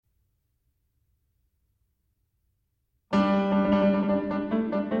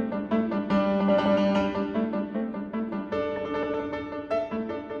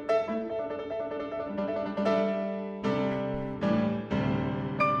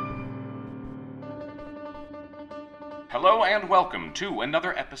Hello and welcome to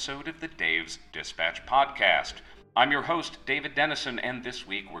another episode of the Dave's Dispatch podcast. I'm your host, David Dennison, and this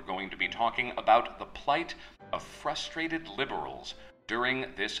week we're going to be talking about the plight of frustrated liberals during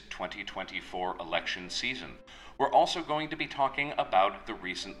this 2024 election season. We're also going to be talking about the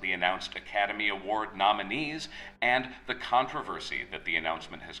recently announced Academy Award nominees and the controversy that the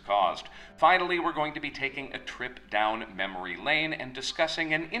announcement has caused. Finally, we're going to be taking a trip down memory lane and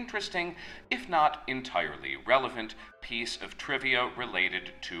discussing an interesting, if not entirely relevant, piece of trivia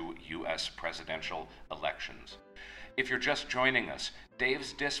related to U.S. presidential elections. If you're just joining us,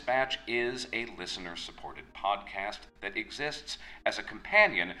 Dave's Dispatch is a listener-supported podcast that exists as a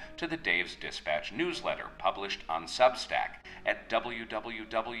companion to the Dave's Dispatch newsletter published on Substack at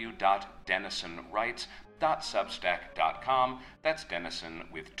www.denisonwrites.substack.com. That's Dennison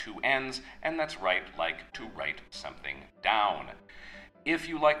with two N's, and that's right like to write something down. If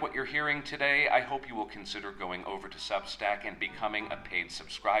you like what you're hearing today, I hope you will consider going over to Substack and becoming a paid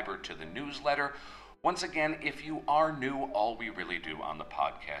subscriber to the newsletter. Once again, if you are new, all we really do on the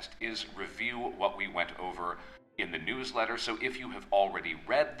podcast is review what we went over in the newsletter. So if you have already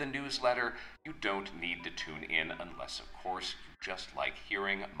read the newsletter, you don't need to tune in unless, of course, you just like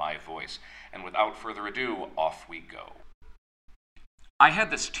hearing my voice. And without further ado, off we go. I had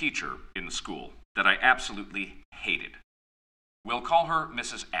this teacher in school that I absolutely hated. We'll call her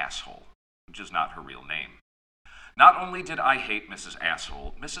Mrs. Asshole, which is not her real name. Not only did I hate Mrs.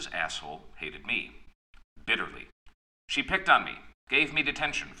 Asshole hated me. Bitterly. She picked on me, gave me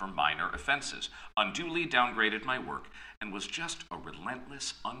detention for minor offenses, unduly downgraded my work, and was just a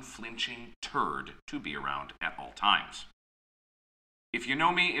relentless, unflinching turd to be around at all times. If you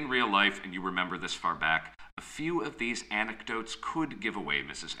know me in real life and you remember this far back, a few of these anecdotes could give away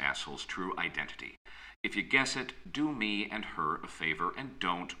Mrs. Asshole's true identity. If you guess it, do me and her a favor and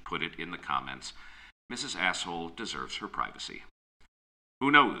don't put it in the comments. Mrs. Asshole deserves her privacy. Who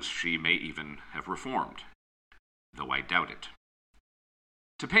knows, she may even have reformed, though I doubt it.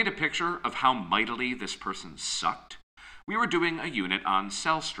 To paint a picture of how mightily this person sucked, we were doing a unit on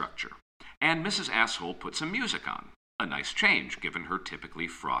cell structure, and Mrs. Asshole put some music on, a nice change given her typically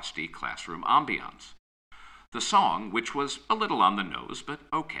frosty classroom ambiance. The song, which was a little on the nose, but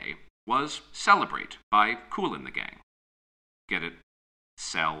okay, was Celebrate by Kool and the Gang. Get it?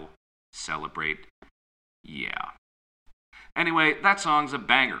 Celebrate? Yeah. Anyway, that song's a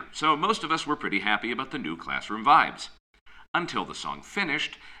banger, so most of us were pretty happy about the new classroom vibes. Until the song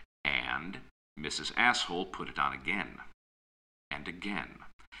finished, and Mrs. Asshole put it on again. And again.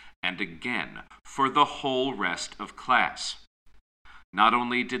 And again, for the whole rest of class. Not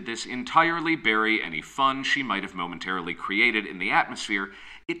only did this entirely bury any fun she might have momentarily created in the atmosphere,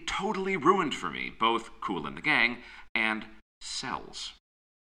 it totally ruined for me both Kool and the Gang and cells.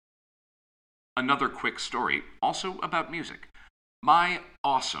 Another quick story, also about music. My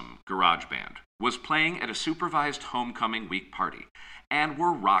awesome garage band was playing at a supervised homecoming week party, and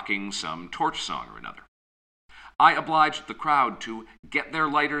were rocking some torch song or another. I obliged the crowd to get their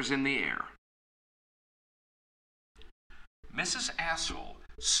lighters in the air. Mrs. Asshole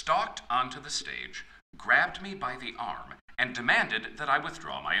stalked onto the stage, grabbed me by the arm, and demanded that I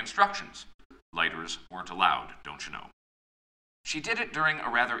withdraw my instructions. Lighters weren't allowed, don't you know? She did it during a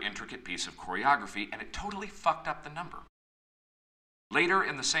rather intricate piece of choreography, and it totally fucked up the number. Later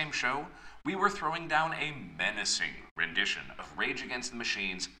in the same show, we were throwing down a menacing rendition of Rage Against the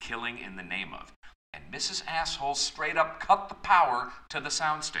Machine's Killing in the Name of, and Mrs. Asshole straight up cut the power to the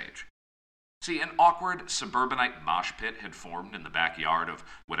soundstage. See, an awkward suburbanite mosh pit had formed in the backyard of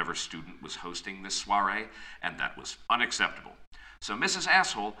whatever student was hosting this soiree, and that was unacceptable. So Mrs.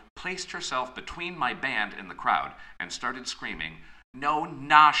 Asshole placed herself between my band and the crowd and started screaming, "No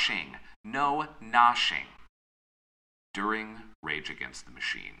noshing! No noshing!" during Rage Against the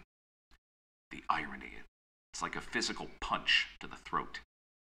Machine. The irony, it's like a physical punch to the throat.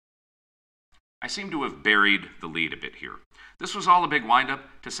 I seem to have buried the lead a bit here. This was all a big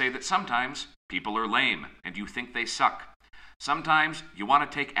wind-up to say that sometimes people are lame and you think they suck. Sometimes you want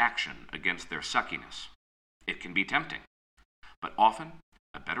to take action against their suckiness. It can be tempting. But often,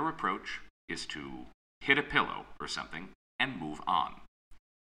 a better approach is to hit a pillow or something and move on.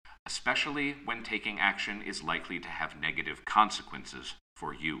 Especially when taking action is likely to have negative consequences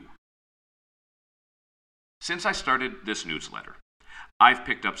for you. Since I started this newsletter, I've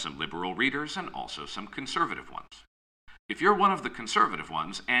picked up some liberal readers and also some conservative ones. If you're one of the conservative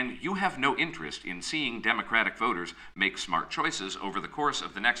ones and you have no interest in seeing Democratic voters make smart choices over the course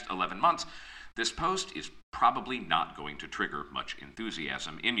of the next 11 months, this post is probably not going to trigger much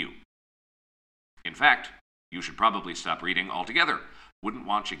enthusiasm in you. In fact, you should probably stop reading altogether. Wouldn't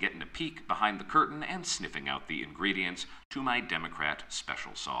want you getting a peek behind the curtain and sniffing out the ingredients to my Democrat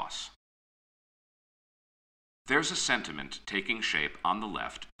special sauce. There's a sentiment taking shape on the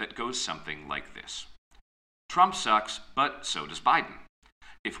left that goes something like this. Trump sucks, but so does Biden.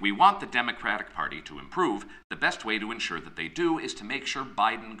 If we want the Democratic Party to improve, the best way to ensure that they do is to make sure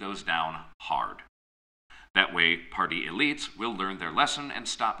Biden goes down hard. That way, party elites will learn their lesson and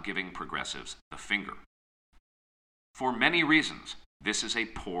stop giving progressives the finger. For many reasons, this is a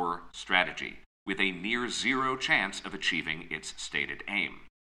poor strategy, with a near zero chance of achieving its stated aim.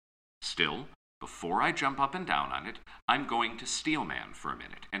 Still, before I jump up and down on it, I'm going to steelman for a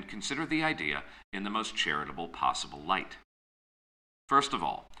minute and consider the idea in the most charitable possible light. First of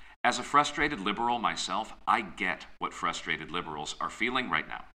all, as a frustrated liberal myself, I get what frustrated liberals are feeling right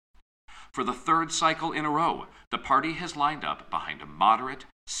now. For the third cycle in a row, the party has lined up behind a moderate,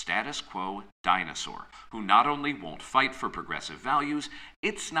 status quo dinosaur who not only won't fight for progressive values,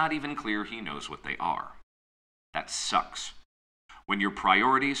 it's not even clear he knows what they are. That sucks. When your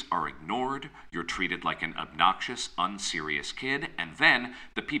priorities are ignored, you're treated like an obnoxious, unserious kid, and then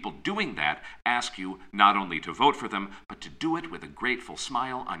the people doing that ask you not only to vote for them, but to do it with a grateful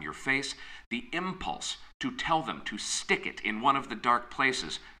smile on your face, the impulse to tell them to stick it in one of the dark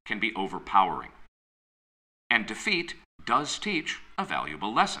places can be overpowering. And defeat does teach a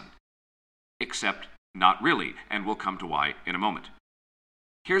valuable lesson. Except not really, and we'll come to why in a moment.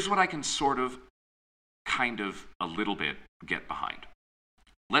 Here's what I can a little bit get behind.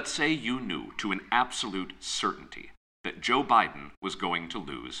 Let's say you knew to an absolute certainty that Joe Biden was going to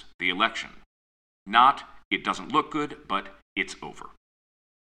lose the election. Not, it doesn't look good, but it's over.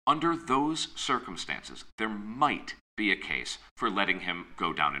 Under those circumstances, there might be a case for letting him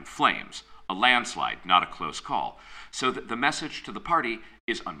go down in flames, a landslide, not a close call, so that the message to the party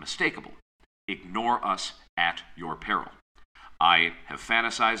is unmistakable. Ignore us at your peril. I have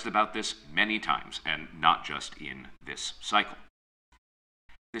fantasized about this many times, and not just in this cycle.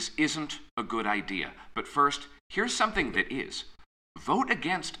 This isn't a good idea, but first, here's something that is. Vote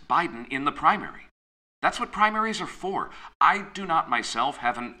against Biden in the primary. That's what primaries are for. I do not myself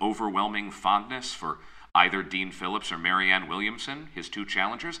have an overwhelming fondness for either Dean Phillips or Marianne Williamson, his two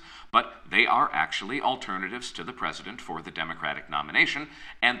challengers, but they are actually alternatives to the president for the Democratic nomination,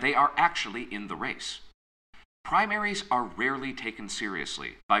 and they are actually in the race. Primaries are rarely taken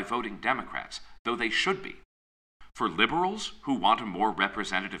seriously by voting Democrats, though they should be. For liberals who want a more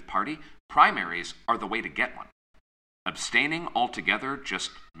representative party, primaries are the way to get one. Abstaining altogether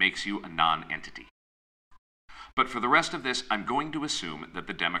just makes you a non-entity. But for the rest of this, I'm going to assume that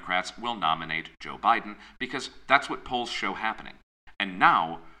the Democrats will nominate Joe Biden because that's what polls show happening. And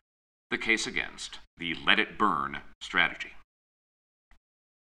now, the case against the let it burn strategy.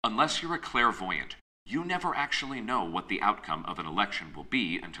 Unless you're a clairvoyant, you never actually know what the outcome of an election will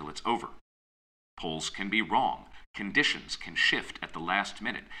be until it's over. Polls can be wrong, conditions can shift at the last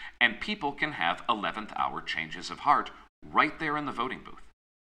minute, and people can have 11th hour changes of heart right there in the voting booth.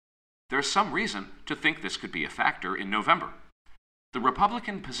 There's some reason to think this could be a factor in November. The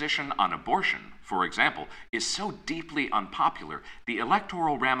Republican position on abortion, for example, is so deeply unpopular, the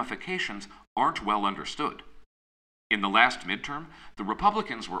electoral ramifications aren't well understood. In the last midterm, the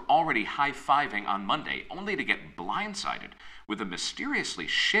Republicans were already high-fiving on Monday, only to get blindsided with a mysteriously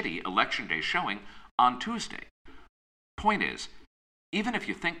shitty Election Day showing on Tuesday. Point is, even if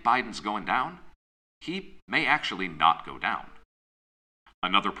you think Biden's going down, he may actually not go down.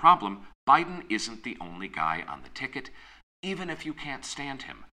 Another problem, Biden isn't the only guy on the ticket. Even if you can't stand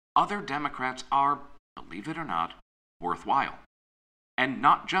him, other Democrats are, believe it or not, worthwhile. And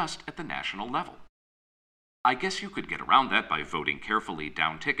not just at the national level. I guess you could get around that by voting carefully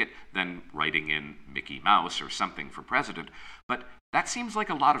down ticket, then writing in Mickey Mouse or something for president, but that seems like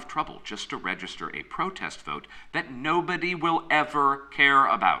a lot of trouble just to register a protest vote that nobody will ever care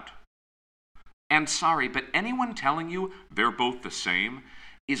about. And sorry, but anyone telling you they're both the same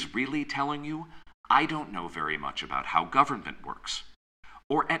is really telling you, I don't know very much about how government works.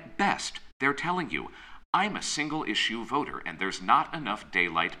 Or at best, they're telling you, I'm a single-issue voter, and there's not enough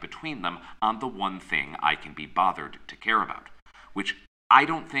daylight between them on the one thing I can be bothered to care about, which I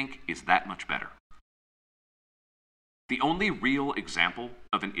don't think is that much better. The only real example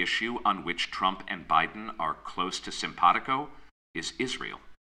of an issue on which Trump and Biden are close to simpatico is Israel.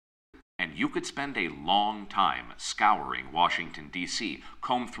 And you could spend a long time scouring Washington, D.C.,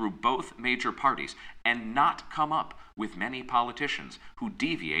 comb through both major parties, and not come up with many politicians who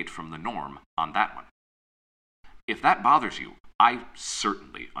deviate from the norm on that one. If that bothers you, I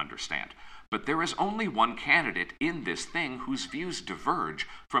certainly understand. But there is only one candidate in this thing whose views diverge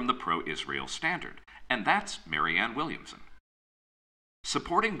from the pro-Israel standard, and that's Marianne Williamson.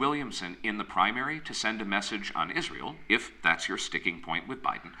 Supporting Williamson in the primary to send a message on Israel, if that's your sticking point with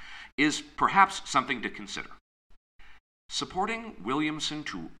Biden, is perhaps something to consider. Supporting Williamson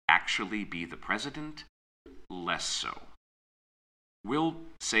to actually be the president, less so. We'll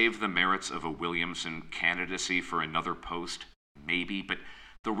save the merits of a Williamson candidacy for another post, maybe, but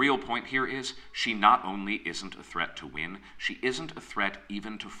the real point here is she not only isn't a threat to win, she isn't a threat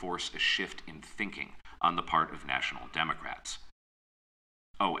even to force a shift in thinking on the part of national Democrats.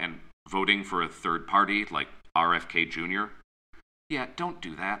 Oh, and voting for a third party like RFK Jr.? Yeah, don't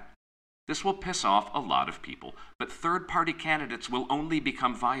do that. This will piss off a lot of people, but third-party candidates will only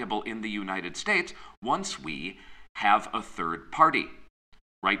become viable in the United States once we have a third party.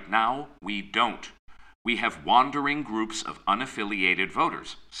 Right now, we don't. We have wandering groups of unaffiliated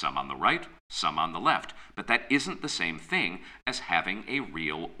voters, some on the right, some on the left, but that isn't the same thing as having a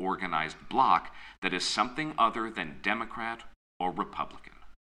real organized bloc that is something other than Democrat or Republican.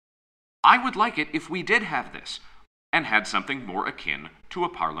 I would like it if we did have this, and had something more akin to a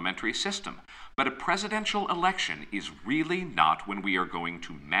parliamentary system. But a presidential election is really not when we are going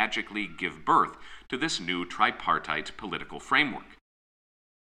to magically give birth to this new tripartite political framework.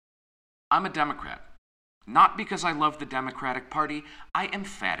 I'm a Democrat. Not because I love the Democratic Party, I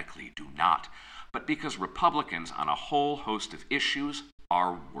emphatically do not, but because Republicans on a whole host of issues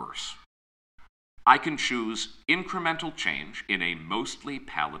are worse. I can choose incremental change in a mostly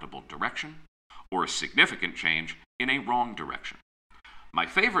palatable direction, or significant change in a wrong direction. My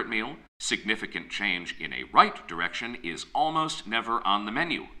favorite meal, significant change in a right direction, is almost never on the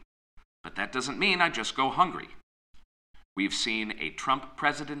menu. But that doesn't mean I just go hungry. We've seen a Trump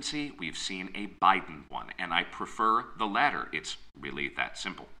presidency, we've seen a Biden one, and I prefer the latter. It's really that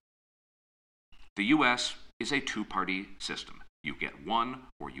simple. The U.S. is a two-party system. You get one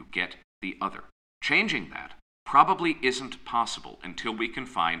or you get the other. Changing that probably isn't possible until we can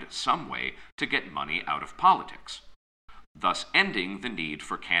find some way to get money out of politics, thus ending the need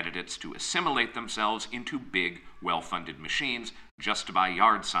for candidates to assimilate themselves into big, well-funded machines just to buy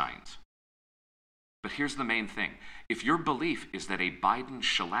yard signs. But here's the main thing. If your belief is that a Biden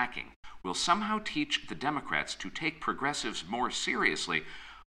shellacking will somehow teach the Democrats to take progressives more seriously,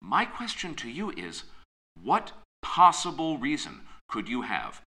 my question to you is, what possible reason could you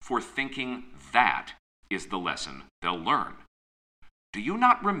have for thinking that is the lesson they'll learn? Do you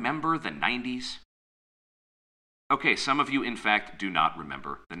not remember the 90s? Okay, some of you, in fact, do not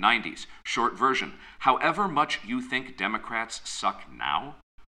remember the 90s. Short version, however much you think Democrats suck now,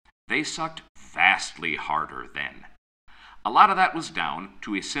 they sucked vastly harder then. A lot of that was down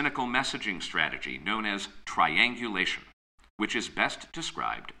to a cynical messaging strategy known as triangulation, which is best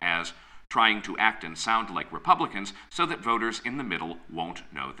described as trying to act and sound like Republicans so that voters in the middle won't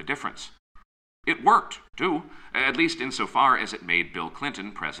know the difference. It worked, too, at least insofar as it made Bill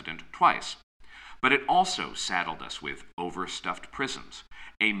Clinton president twice. But it also saddled us with overstuffed prisons,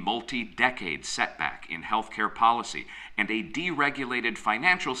 a multi-decade setback in healthcare policy, and a deregulated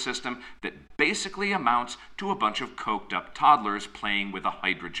financial system that basically amounts to a bunch of coked-up toddlers playing with a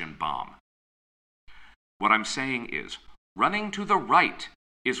hydrogen bomb. What I'm saying is, running to the right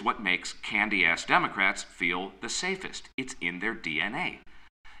is what makes candy-ass Democrats feel the safest. It's in their DNA.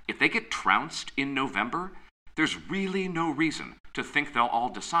 If they get trounced in November, there's really no reason to think they'll all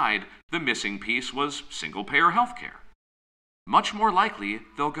decide the missing piece was single-payer health care. Much more likely,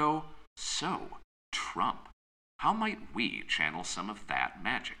 they'll go, so, Trump, how might we channel some of that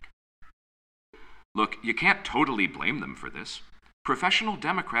magic? Look, you can't totally blame them for this. Professional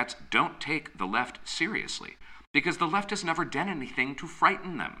Democrats don't take the left seriously because the left has never done anything to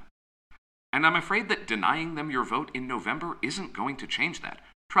frighten them. And I'm afraid that denying them your vote in November isn't going to change that.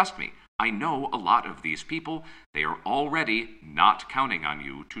 Trust me, I know a lot of these people. They are already not counting on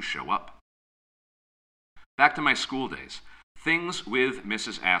you to show up. Back to my school days. Things with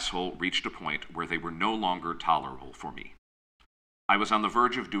Mrs. Asshole reached a point where they were no longer tolerable for me. I was on the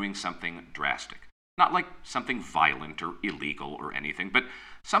verge of doing something drastic. Not like something violent or illegal or anything, but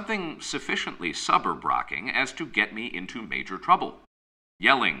something sufficiently suburb-rocking as to get me into major trouble.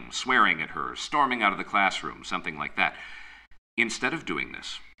 Yelling, swearing at her, storming out of the classroom, something like that. Instead of doing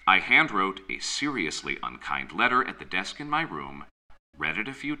this, I handwrote a seriously unkind letter at the desk in my room, read it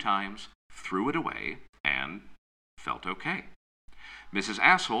a few times, threw it away, and felt okay. Mrs.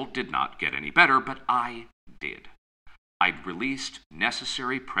 Asshole did not get any better, but I did. I'd released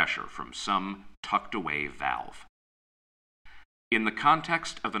necessary pressure from some tucked-away valve. In the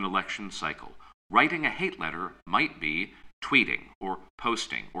context of an election cycle, writing a hate letter might be tweeting or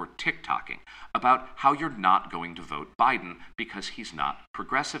posting or TikToking about how you're not going to vote Biden because he's not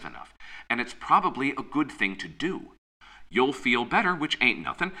progressive enough. And it's probably a good thing to do. You'll feel better, which ain't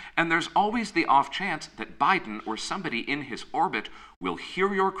nothing, and there's always the off chance that Biden or somebody in his orbit will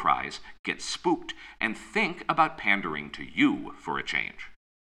hear your cries, get spooked, and think about pandering to you for a change.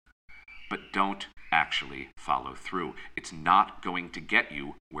 But don't actually follow through. It's not going to get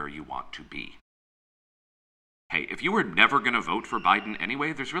you where you want to be. Hey, if you were never going to vote for Biden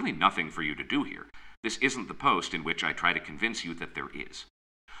anyway, there's really nothing for you to do here. This isn't the post in which I try to convince you that there is.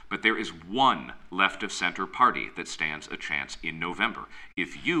 But there is one left-of-center party that stands a chance in November.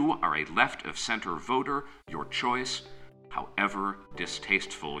 If you are a left-of-center voter, your choice, however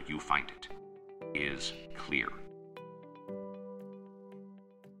distasteful you find it, is clear.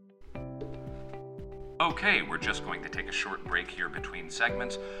 Okay, we're just going to take a short break here between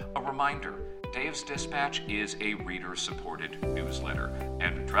segments. A reminder, Dave's Dispatch is a reader-supported newsletter,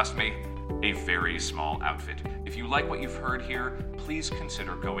 and trust me, a very small outfit. If you like what you've heard here, please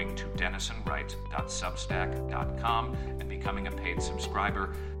consider going to denisonwrites.substack.com and becoming a paid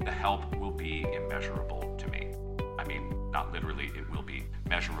subscriber. The help will be immeasurable to me. I mean, not literally, it will be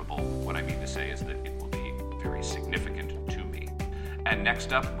measurable. What I mean to say is that it will be very significant to me. And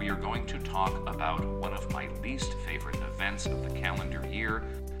next up, we are going to talk about one of my least favorite events of the calendar year,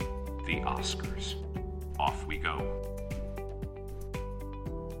 the Oscars. Off we go.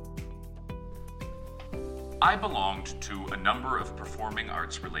 I belonged to a number of performing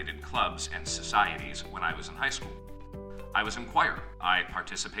arts-related clubs and societies when I was in high school. I was in choir. I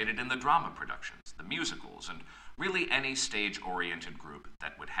participated in the drama productions, the musicals, and really any stage-oriented group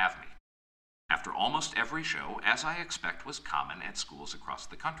that would have me. After almost every show, as I expect was common at schools across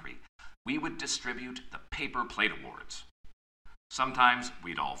the country, we would distribute the Paper Plate Awards. Sometimes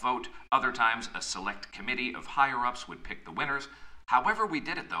we'd all vote, other times a select committee of higher-ups would pick the winners. However we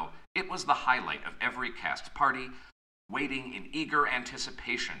did it, though, it was the highlight of every cast party, waiting in eager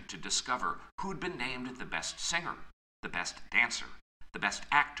anticipation to discover who'd been named the best singer, the best dancer, the best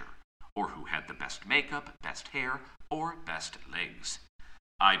actor, or who had the best makeup, best hair, or best legs.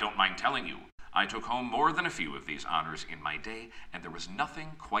 I don't mind telling you, I took home more than a few of these honors in my day, and there was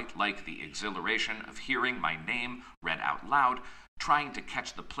nothing quite like the exhilaration of hearing my name read out loud, trying to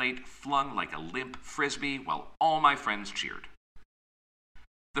catch the plate flung like a limp frisbee while all my friends cheered.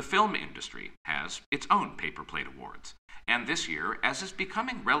 The film industry has its own Paper Plate Awards, and this year, as is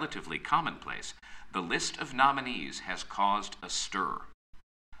becoming relatively commonplace, the list of nominees has caused a stir.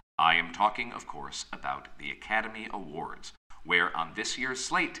 I am talking, of course, about the Academy Awards, where on this year's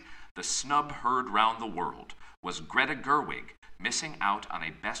slate, the snub heard round the world was Greta Gerwig missing out on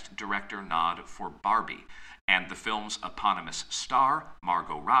a Best Director nod for Barbie, and the film's eponymous star,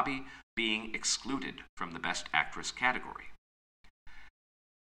 Margot Robbie, being excluded from the Best Actress category.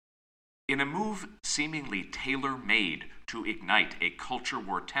 In a move seemingly tailor-made to ignite a culture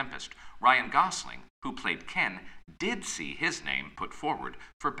war tempest, Ryan Gosling, who played Ken, did see his name put forward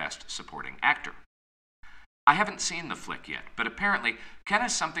for Best Supporting Actor. I haven't seen the flick yet, but apparently Ken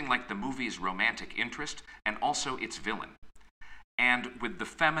is something like the movie's romantic interest and also its villain. And with the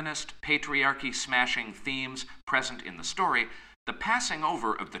feminist, patriarchy-smashing themes present in the story, the passing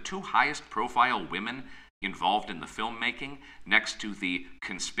over of the two highest-profile women involved in the filmmaking, next to the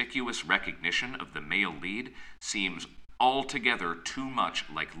conspicuous recognition of the male lead, seems altogether too much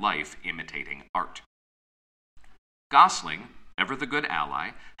like life imitating art. Gosling, ever the good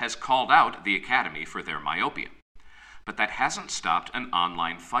ally, has called out the Academy for their myopia. But that hasn't stopped an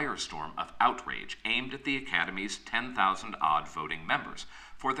online firestorm of outrage aimed at the Academy's 10,000-odd voting members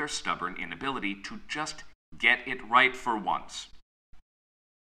for their stubborn inability to just get it right for once.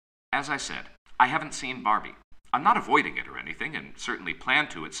 As I said, I haven't seen Barbie. I'm not avoiding it or anything, and certainly plan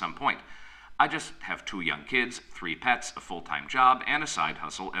to at some point. I just have 2 young kids, 3 pets, a full-time job, and a side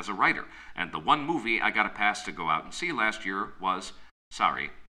hustle as a writer, and the one movie I got a pass to go out and see last year was,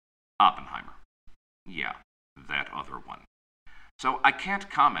 Oppenheimer. Yeah, that other one. So I can't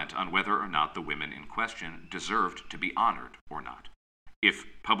comment on whether or not the women in question deserved to be honored or not. If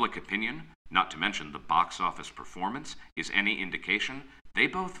public opinion, not to mention the box office performance, is any indication, they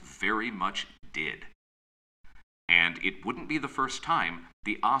both very much did. And it wouldn't be the first time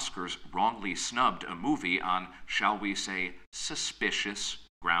the Oscars wrongly snubbed a movie on, shall we say, suspicious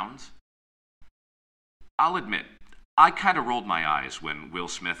grounds. I'll admit, I kind of rolled my eyes when Will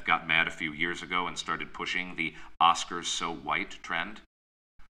Smith got mad a few years ago and started pushing the Oscars so white trend.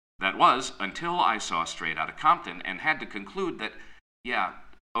 That was until I saw Straight Outta Compton and had to conclude that, yeah,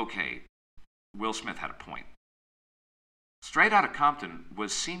 okay, Will Smith had a point. Straight Outta Compton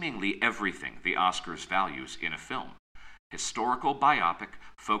was seemingly everything the Oscars values in a film. Historical biopic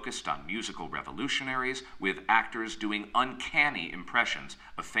focused on musical revolutionaries with actors doing uncanny impressions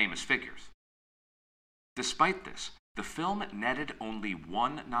of famous figures. Despite this, The film netted only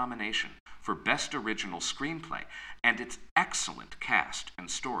one nomination for Best Original Screenplay, and its excellent cast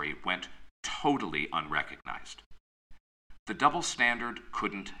and story went totally unrecognized. The double standard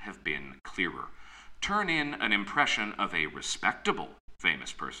couldn't have been clearer. Turn in an impression of a respectable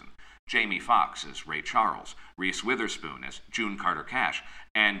famous person, Jamie Foxx as Ray Charles, Reese Witherspoon as June Carter Cash,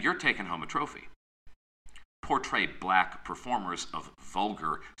 and you're taking home a trophy. Portray black performers of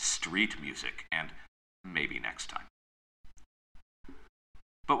vulgar street music, and maybe next time.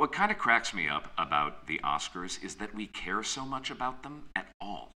 But what kind of cracks me up about the Oscars is that we care so much about them at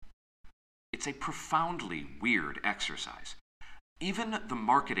all. It's a profoundly weird exercise. Even the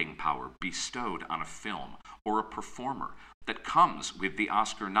marketing power bestowed on a film or a performer that comes with the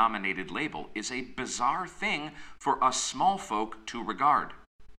Oscar-nominated label is a bizarre thing for us small folk to regard.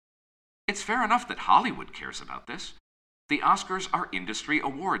 It's fair enough that Hollywood cares about this. The Oscars are industry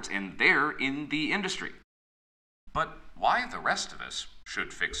awards, and they're in the industry. But why the rest of us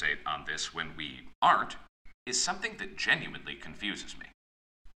should fixate on this when we aren't is something that genuinely confuses me.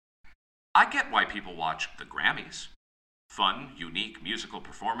 I get why people watch the Grammys. Fun, unique musical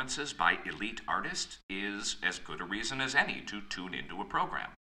performances by elite artists is as good a reason as any to tune into a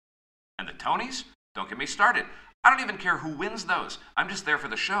program. And the Tonys? Don't get me started. I don't even care who wins those. I'm just there for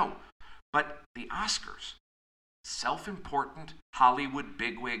the show. But the Oscars, self-important Hollywood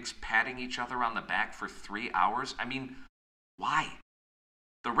bigwigs patting each other on the back for 3 hours? I mean, why?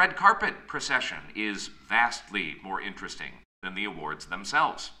 The red carpet procession is vastly more interesting than the awards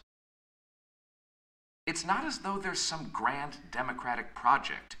themselves. It's not as though there's some grand democratic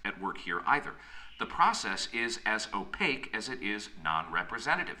project at work here either. The process is as opaque as it is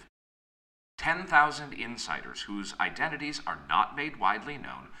non-representative. 10,000 insiders whose identities are not made widely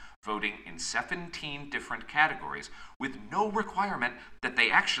known, voting in 17 different categories with no requirement that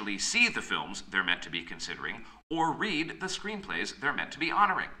they actually see the films they're meant to be considering or read the screenplays they're meant to be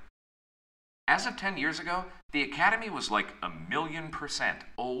honoring. As of 10 years ago, the Academy was like 1,000,000%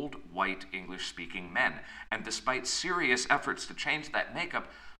 old, white, English-speaking men, and despite serious efforts to change that makeup,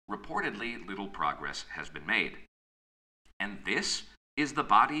 reportedly little progress has been made. And this is the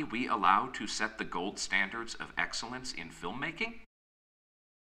body we allow to set the gold standards of excellence in filmmaking?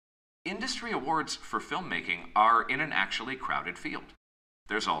 Industry awards for filmmaking are in an actually crowded field.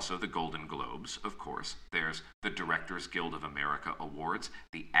 There's also the Golden Globes, of course. There's the Directors Guild of America Awards,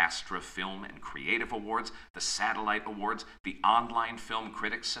 the Astra Film and Creative Awards, the Satellite Awards, the Online Film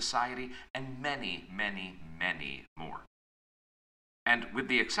Critics Society, and many, many, many more. And with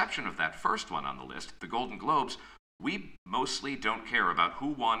the exception of that first one on the list, the Golden Globes, we mostly don't care about who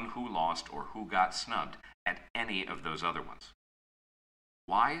won, who lost, or who got snubbed at any of those other ones.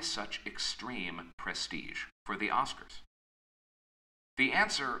 Why such extreme prestige for the Oscars? The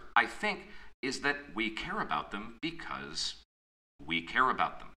answer, I think, is that we care about them because we care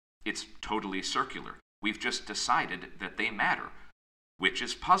about them. It's totally circular. We've just decided that they matter, which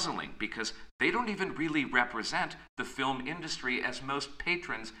is puzzling because they don't even really represent the film industry as most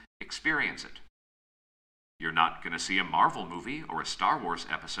patrons experience it. You're not going to see a Marvel movie or a Star Wars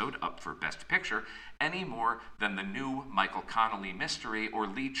episode up for Best Picture any more than the new Michael Connelly mystery or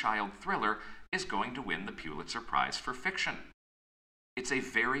Lee Child thriller is going to win the Pulitzer Prize for fiction. It's a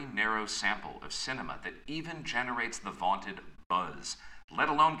very narrow sample of cinema that even generates the vaunted buzz, let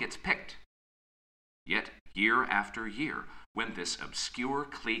alone gets picked. Yet, year after year, when this obscure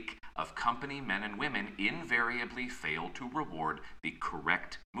clique of company men and women invariably fail to reward the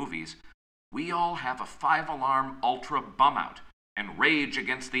correct movies, we all have a 5-alarm ultra bum-out and rage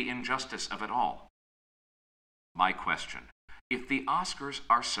against the injustice of it all. My question: if the Oscars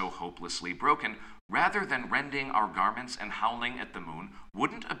are so hopelessly broken, rather than rending our garments and howling at the moon,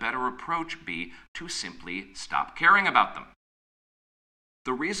 wouldn't a better approach be to simply stop caring about them?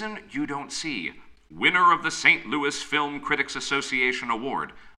 The reason you don't see winner of the St. Louis Film Critics Association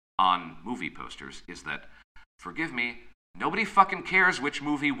Award on movie posters is that, forgive me, nobody fucking cares which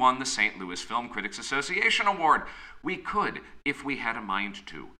movie won the St. Louis Film Critics Association Award. We could, if we had a mind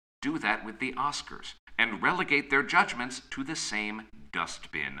to, do that with the Oscars and relegate their judgments to the same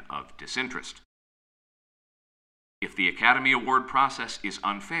dustbin of disinterest. If the Academy Award process is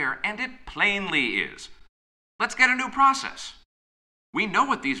unfair, and it plainly is, let's get a new process. We know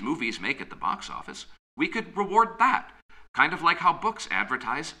what these movies make at the box office. We could reward that, kind of like how books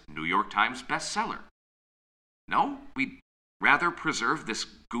advertise New York Times bestseller. No, we'd rather preserve this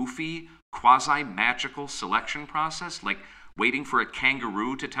goofy, quasi-magical selection process, like waiting for a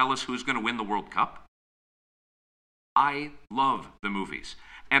kangaroo to tell us who's going to win the World Cup. I love the movies,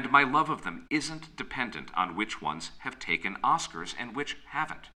 and my love of them isn't dependent on which ones have taken Oscars and which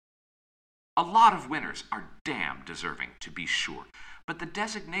haven't. A lot of winners are damn deserving, to be sure, but the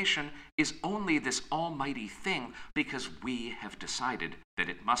designation is only this almighty thing because we have decided that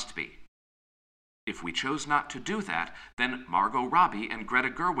it must be. If we chose not to do that, then Margot Robbie and Greta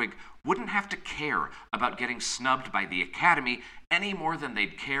Gerwig wouldn't have to care about getting snubbed by the Academy any more than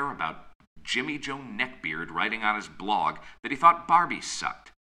they'd care about Jimmy Joe Neckbeard writing on his blog that he thought Barbie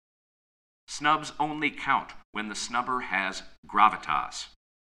sucked. Snubs only count when the snubber has gravitas.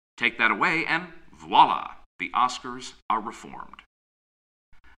 Take that away and voila, the Oscars are reformed.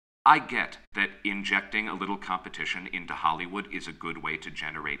 I get that injecting a little competition into Hollywood is a good way to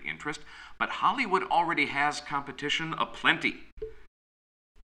generate interest, but Hollywood already has competition aplenty.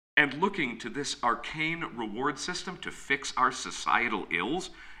 And looking to this arcane reward system to fix our societal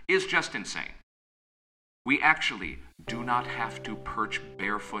ills is just insane. We actually do not have to perch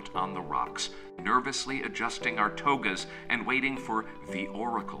barefoot on the rocks, nervously adjusting our togas and waiting for the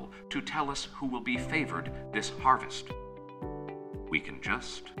oracle to tell us who will be favored this harvest. We can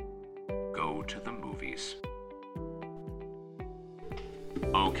just go to the movies.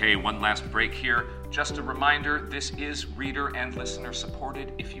 Okay, one last break here. Just a reminder, this is reader and listener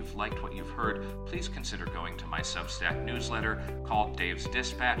supported. If you've liked what you've heard, please consider going to my Substack newsletter called Dave's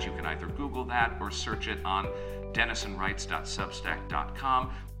Dispatch. You can either Google that or search it on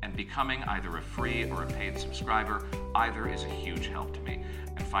denisonwrites.substack.com, and becoming either a free or a paid subscriber, either is a huge help to me.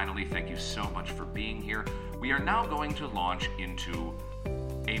 And finally, thank you so much for being here. We are now going to launch into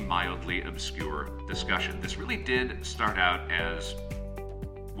a mildly obscure discussion. This really did start out as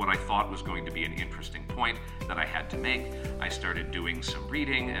what I thought was going to be an interesting point that I had to make. I started doing some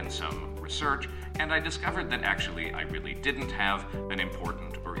reading and some research, and I discovered that actually I really didn't have an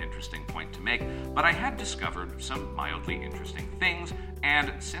important or interesting point to make, but I had discovered some mildly interesting things,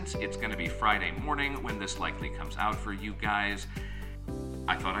 and since it's going to be Friday morning when this likely comes out for you guys,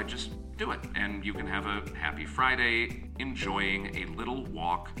 I thought I'd just do it, and you can have a happy Friday enjoying a little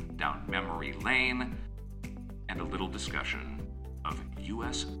walk down memory lane and a little discussion of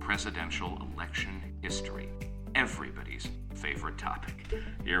U.S. presidential election history, everybody's favorite topic.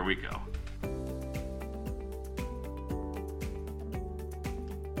 Here we go.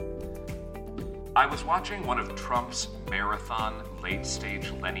 I was watching one of Trump's marathon late-stage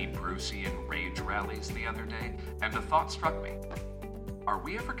Lenny Bruceian rage rallies the other day, and a thought struck me. Are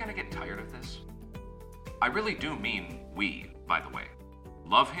we ever going to get tired of this? I really do mean we, by the way.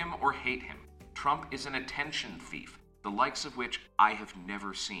 Love him or hate him, Trump is an attention thief, the likes of which I have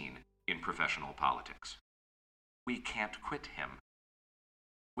never seen in professional politics. We can't quit him.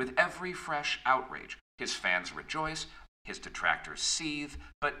 With every fresh outrage, his fans rejoice, his detractors seethe,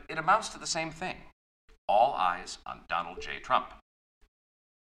 but it amounts to the same thing. All eyes on Donald J. Trump.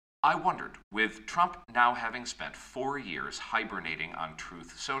 I wondered, with Trump now having spent 4 years hibernating on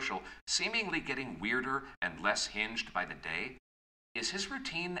Truth Social, seemingly getting weirder and less hinged by the day, is his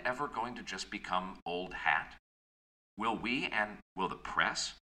routine ever going to just become old hat? Will we and will the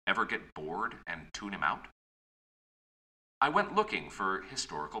press ever get bored and tune him out? I went looking for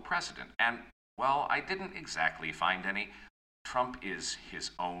historical precedent, and, well, I didn't exactly find any. Trump is his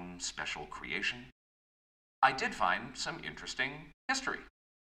own special creation. I did find some interesting history.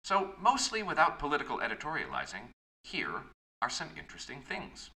 So, mostly without political editorializing, here are some interesting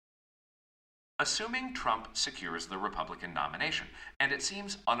things. Assuming Trump secures the Republican nomination, and it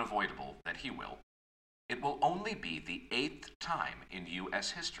seems unavoidable that he will, it will only be the 8th time in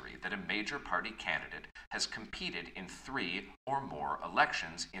U.S. history that a major party candidate has competed in 3 or more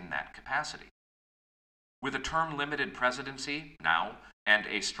elections in that capacity. With a term-limited presidency now and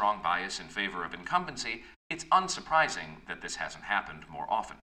a strong bias in favor of incumbency, it's unsurprising that this hasn't happened more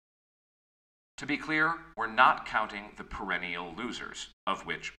often. To be clear, we're not counting the perennial losers, of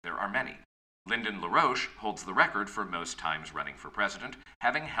which there are many. Lyndon LaRoche holds the record for most times running for president,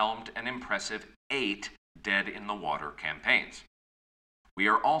 having helmed an impressive 8 dead-in-the-water campaigns. We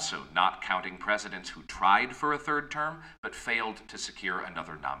are also not counting presidents who tried for a 3rd term but failed to secure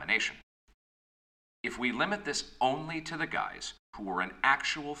another nomination. If we limit this only to the guys who were an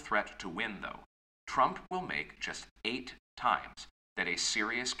actual threat to win, though, Trump will make just 8 times that a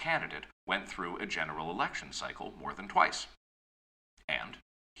serious candidate went through a general election cycle more than twice. And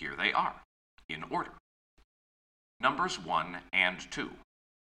here they are, in order. Numbers 1 and 2.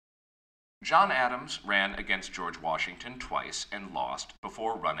 John Adams ran against George Washington twice and lost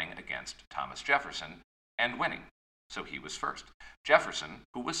before running against Thomas Jefferson and winning, so he was first. Jefferson,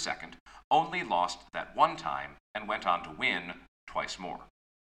 who was second, only lost that one time and went on to win twice more.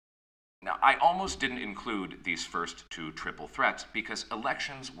 Now, I almost didn't include these first 2 triple threats because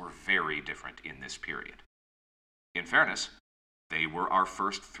elections were very different in this period. In fairness, They were our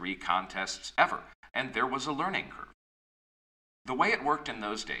first 3 contests ever, and there was a learning curve. The way it worked in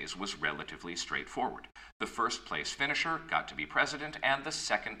those days was relatively straightforward. The first place finisher got to be president, and the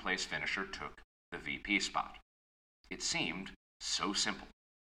second place finisher took the VP spot. It seemed so simple.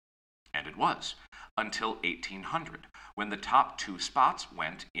 And it was, until 1800, when the top 2 spots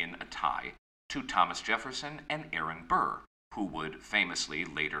went in a tie to Thomas Jefferson and Aaron Burr, who would famously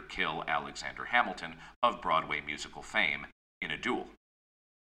later kill Alexander Hamilton of Broadway musical fame in a duel.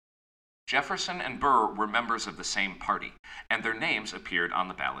 Jefferson and Burr were members of the same party, and their names appeared on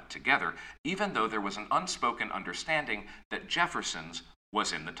the ballot together, even though there was an unspoken understanding that Jefferson's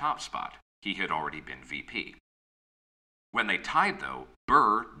was in the top spot. He had already been VP. When they tied, though,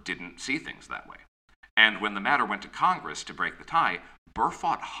 Burr didn't see things that way. And when the matter went to Congress to break the tie, Burr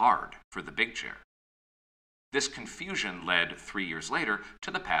fought hard for the big chair. This confusion led 3 years later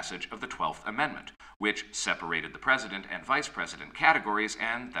to the passage of the 12th Amendment, which separated the president and vice president categories,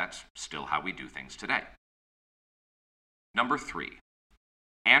 and that's still how we do things today. Number 3.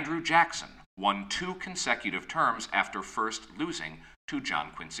 Andrew Jackson won 2 consecutive terms after first losing to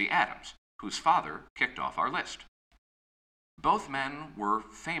John Quincy Adams, whose father kicked off our list. Both men were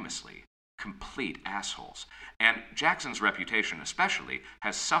famously complete assholes, and Jackson's reputation especially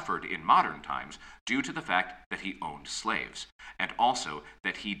has suffered in modern times due to the fact that he owned slaves, and also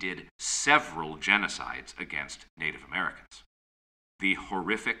that he did several genocides against Native Americans. The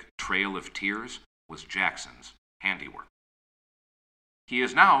horrific Trail of Tears was Jackson's handiwork. He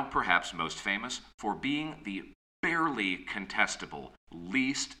is now perhaps most famous for being the barely contestable,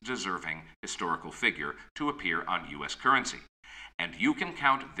 least deserving historical figure to appear on U.S. currency. And you can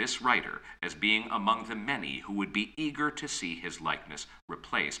count this writer as being among the many who would be eager to see his likeness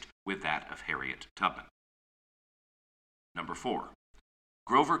replaced with that of Harriet Tubman. Number 4.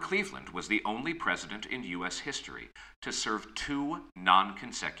 Grover Cleveland was the only president in U.S. history to serve 2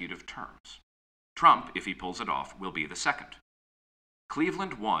 non-consecutive terms. Trump, if he pulls it off, will be the second.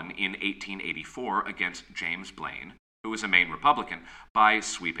 Cleveland won in 1884 against James Blaine, who was a Maine Republican, by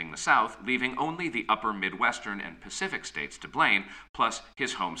sweeping the South, leaving only the upper Midwestern and Pacific states to Blaine, plus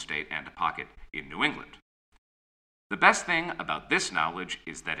his home state and a pocket in New England. The best thing about this knowledge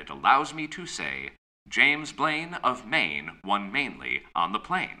is that it allows me to say, James Blaine of Maine won mainly on the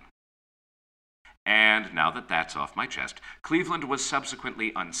plain. And now that that's off my chest, Cleveland was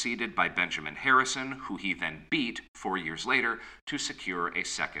subsequently unseated by Benjamin Harrison, who he then beat 4 years later to secure a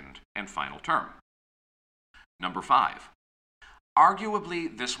second and final term. Number 5.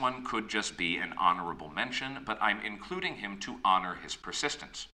 Arguably, this one could just be an honorable mention, but I'm including him to honor his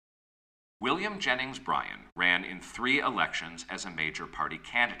persistence. William Jennings Bryan ran in 3 elections as a major party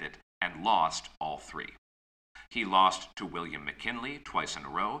candidate and lost all 3. He lost to William McKinley twice in a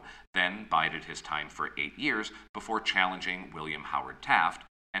row, then bided his time for 8 years before challenging William Howard Taft,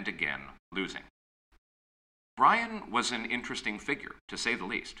 and again losing. Bryan was an interesting figure, to say the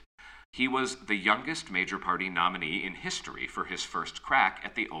least. He was the youngest major party nominee in history for his first crack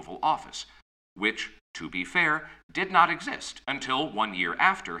at the Oval Office, which, to be fair, did not exist until 1 year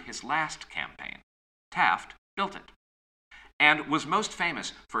after his last campaign. Taft built it, and was most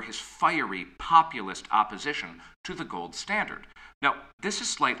famous for his fiery populist opposition to the gold standard. Now, this is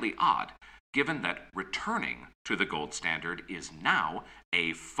slightly odd, given that returning to the gold standard is now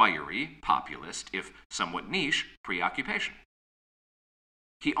a fiery, populist, if somewhat niche, preoccupation.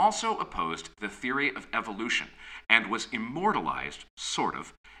 He also opposed the theory of evolution and was immortalized, sort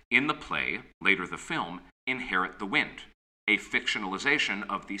of, in the play, later the film, Inherit the Wind, a fictionalization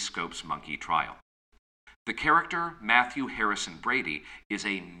of the Scopes Monkey trial. The character Matthew Harrison Brady is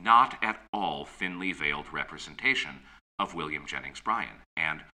a not at all thinly veiled representation of William Jennings Bryan,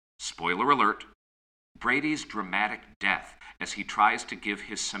 and, spoiler alert, Brady's dramatic death as he tries to give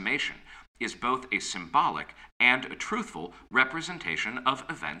his summation is both a symbolic and a truthful representation of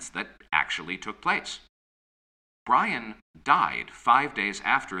events that actually took place. Bryan died 5 days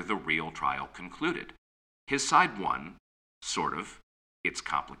after the real trial concluded. His side won, sort of. It's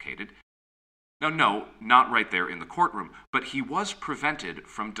complicated. No, not right there in the courtroom, but he was prevented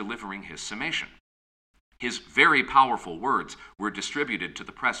from delivering his summation. His very powerful words were distributed to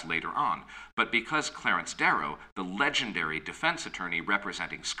the press later on, but because Clarence Darrow, the legendary defense attorney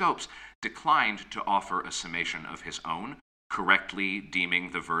representing Scopes, declined to offer a summation of his own, correctly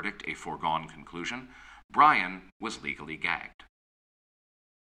deeming the verdict a foregone conclusion, Bryan was legally gagged.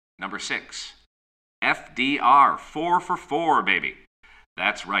 Number 6. FDR, 4 for 4, baby.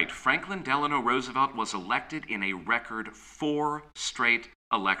 That's right, Franklin Delano Roosevelt was elected in a record 4 straight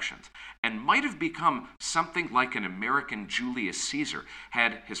elections, and might have become something like an American Julius Caesar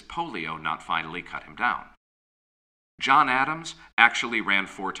had his polio not finally cut him down. John Adams actually ran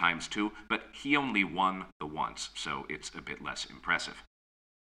 4 times too, but he only won the once, so it's a bit less impressive.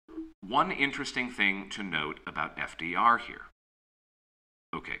 One interesting thing to note about FDR here.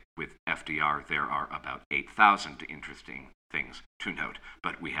 Okay, with FDR there are about 8,000 interesting things to note,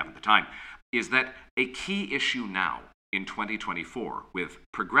 but we haven't the time, is that a key issue now in 2024 with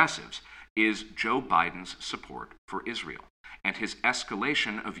progressives is Joe Biden's support for Israel and his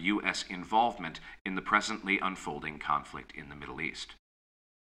escalation of U.S. involvement in the presently unfolding conflict in the Middle East.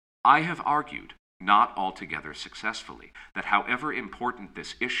 I have argued, not altogether successfully, that however important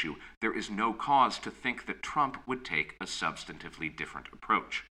this issue, there is no cause to think that Trump would take a substantively different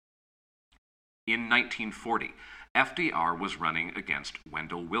approach. In 1940, FDR was running against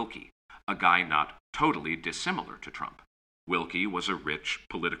Wendell Willkie, a guy not totally dissimilar to Trump. Willkie was a rich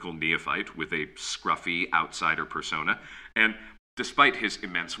political neophyte with a scruffy outsider persona, and despite his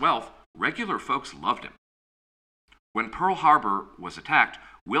immense wealth, regular folks loved him. When Pearl Harbor was attacked,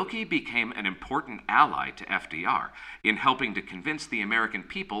 Willkie became an important ally to FDR in helping to convince the American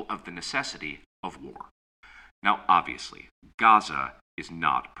people of the necessity of war. Now, obviously, Gaza is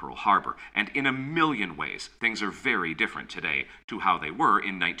not Pearl Harbor, and in a million ways, things are very different today to how they were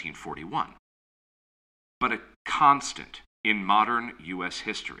in 1941. But a constant in modern U.S.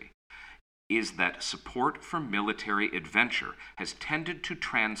 history is that support for military adventure has tended to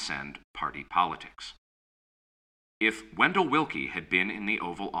transcend party politics. If Wendell Willkie had been in the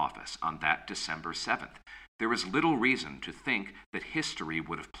Oval Office on that December 7th, there is little reason to think that history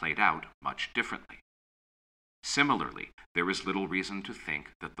would have played out much differently. Similarly, there is little reason to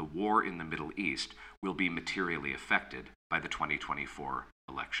think that the war in the Middle East will be materially affected by the 2024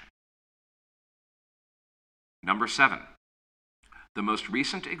 election. Number 7. The most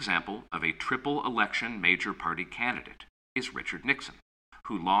recent example of a triple election major party candidate is Richard Nixon,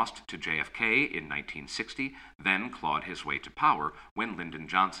 who lost to JFK in 1960, then clawed his way to power when Lyndon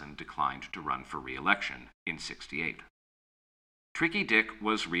Johnson declined to run for re-election in 1968. Tricky Dick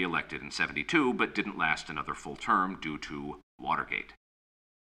was re-elected in 1972, but didn't last another full term due to Watergate.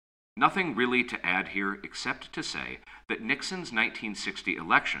 Nothing really to add here except to say that Nixon's 1960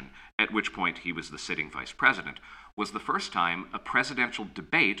 election, at which point he was the sitting vice president, was the first time a presidential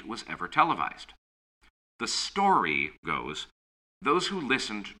debate was ever televised. The story goes, those who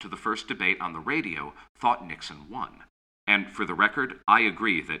listened to the first debate on the radio thought Nixon won. And for the record, I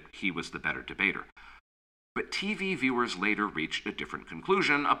agree that he was the better debater. But TV viewers later reached a different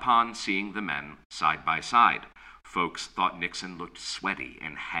conclusion upon seeing the men side by side. Folks thought Nixon looked sweaty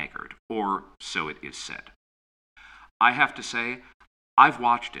and haggard, or so it is said. I have to say, I've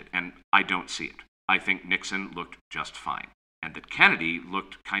watched it, and I don't see it. I think Nixon looked just fine, and that Kennedy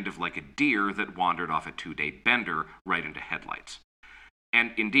looked kind of like a deer that wandered off a 2-day bender right into headlights.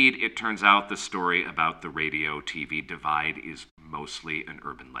 And indeed, it turns out the story about the radio-TV divide is mostly an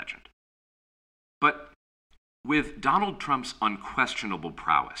urban legend. But with Donald Trump's unquestionable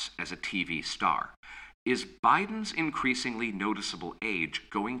prowess as a TV star, is Biden's increasingly noticeable age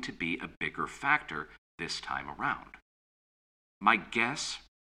going to be a bigger factor this time around? My guess?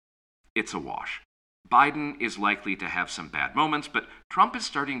 It's a wash. Biden is likely to have some bad moments, but Trump is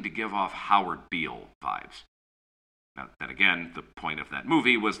starting to give off Howard Beale vibes. Now, then again, the point of that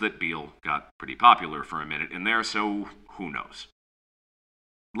movie was that Beale got pretty popular for a minute in there, so who knows?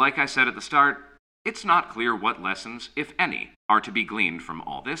 Like I said at the start, it's not clear what lessons, if any, are to be gleaned from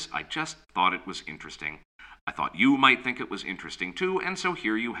all this. I just thought it was interesting. I thought you might think it was interesting too, and so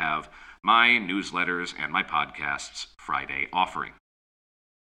here you have my newsletters and my podcast's Friday offering.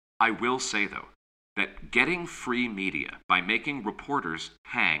 I will say, though, that getting free media by making reporters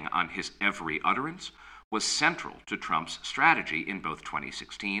hang on his every utterance was central to Trump's strategy in both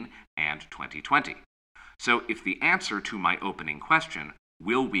 2016 and 2020. So if the answer to my opening question,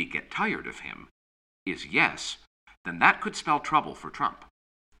 will we get tired of him, is yes, then that could spell trouble for Trump.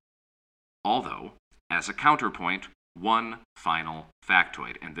 Although, as a counterpoint, one final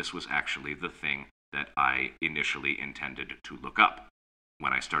factoid, and this was actually the thing that I initially intended to look up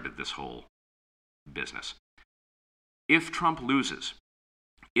when I started this whole business. If Trump loses,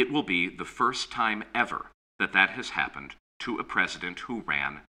 it will be the first time ever that that has happened to a president who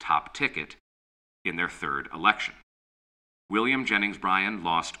ran top ticket in their third election. William Jennings Bryan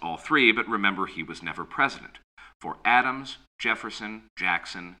lost all 3, but remember, he was never president. For Adams, Jefferson,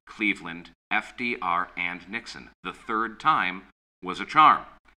 Jackson, Cleveland, FDR, and Nixon, the third time was a charm.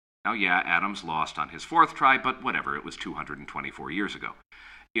 Now, yeah, Adams lost on his 4th try, but whatever, it was 224 years ago.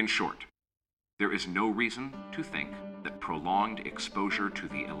 In short, there is no reason to think that prolonged exposure to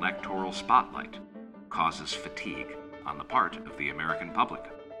the electoral spotlight causes fatigue on the part of the American public.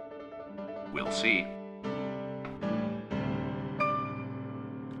 We'll see.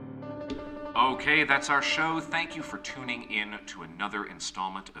 Okay, that's our show. Thank you for tuning in to another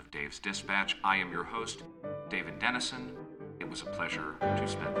installment of Dave's Dispatch. I am your host, David Dennison. It was a pleasure to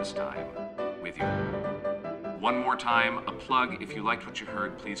spend this time with you. One more time, a plug. If you liked what you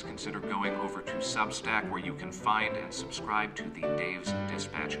heard, please consider going over to Substack, where you can find and subscribe to the Dave's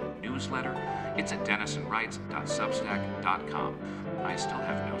Dispatch newsletter. It's at DennisonWrites.substack.com. I still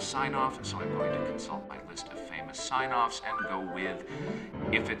have no sign-off, so I'm going to consult my list of famous sign-offs and go with,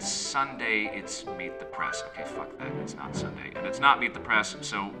 if it's Sunday, it's Meet the Press. Okay, fuck that. It's not Sunday. And it's not Meet the Press,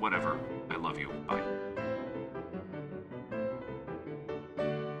 so whatever. I love you. Bye.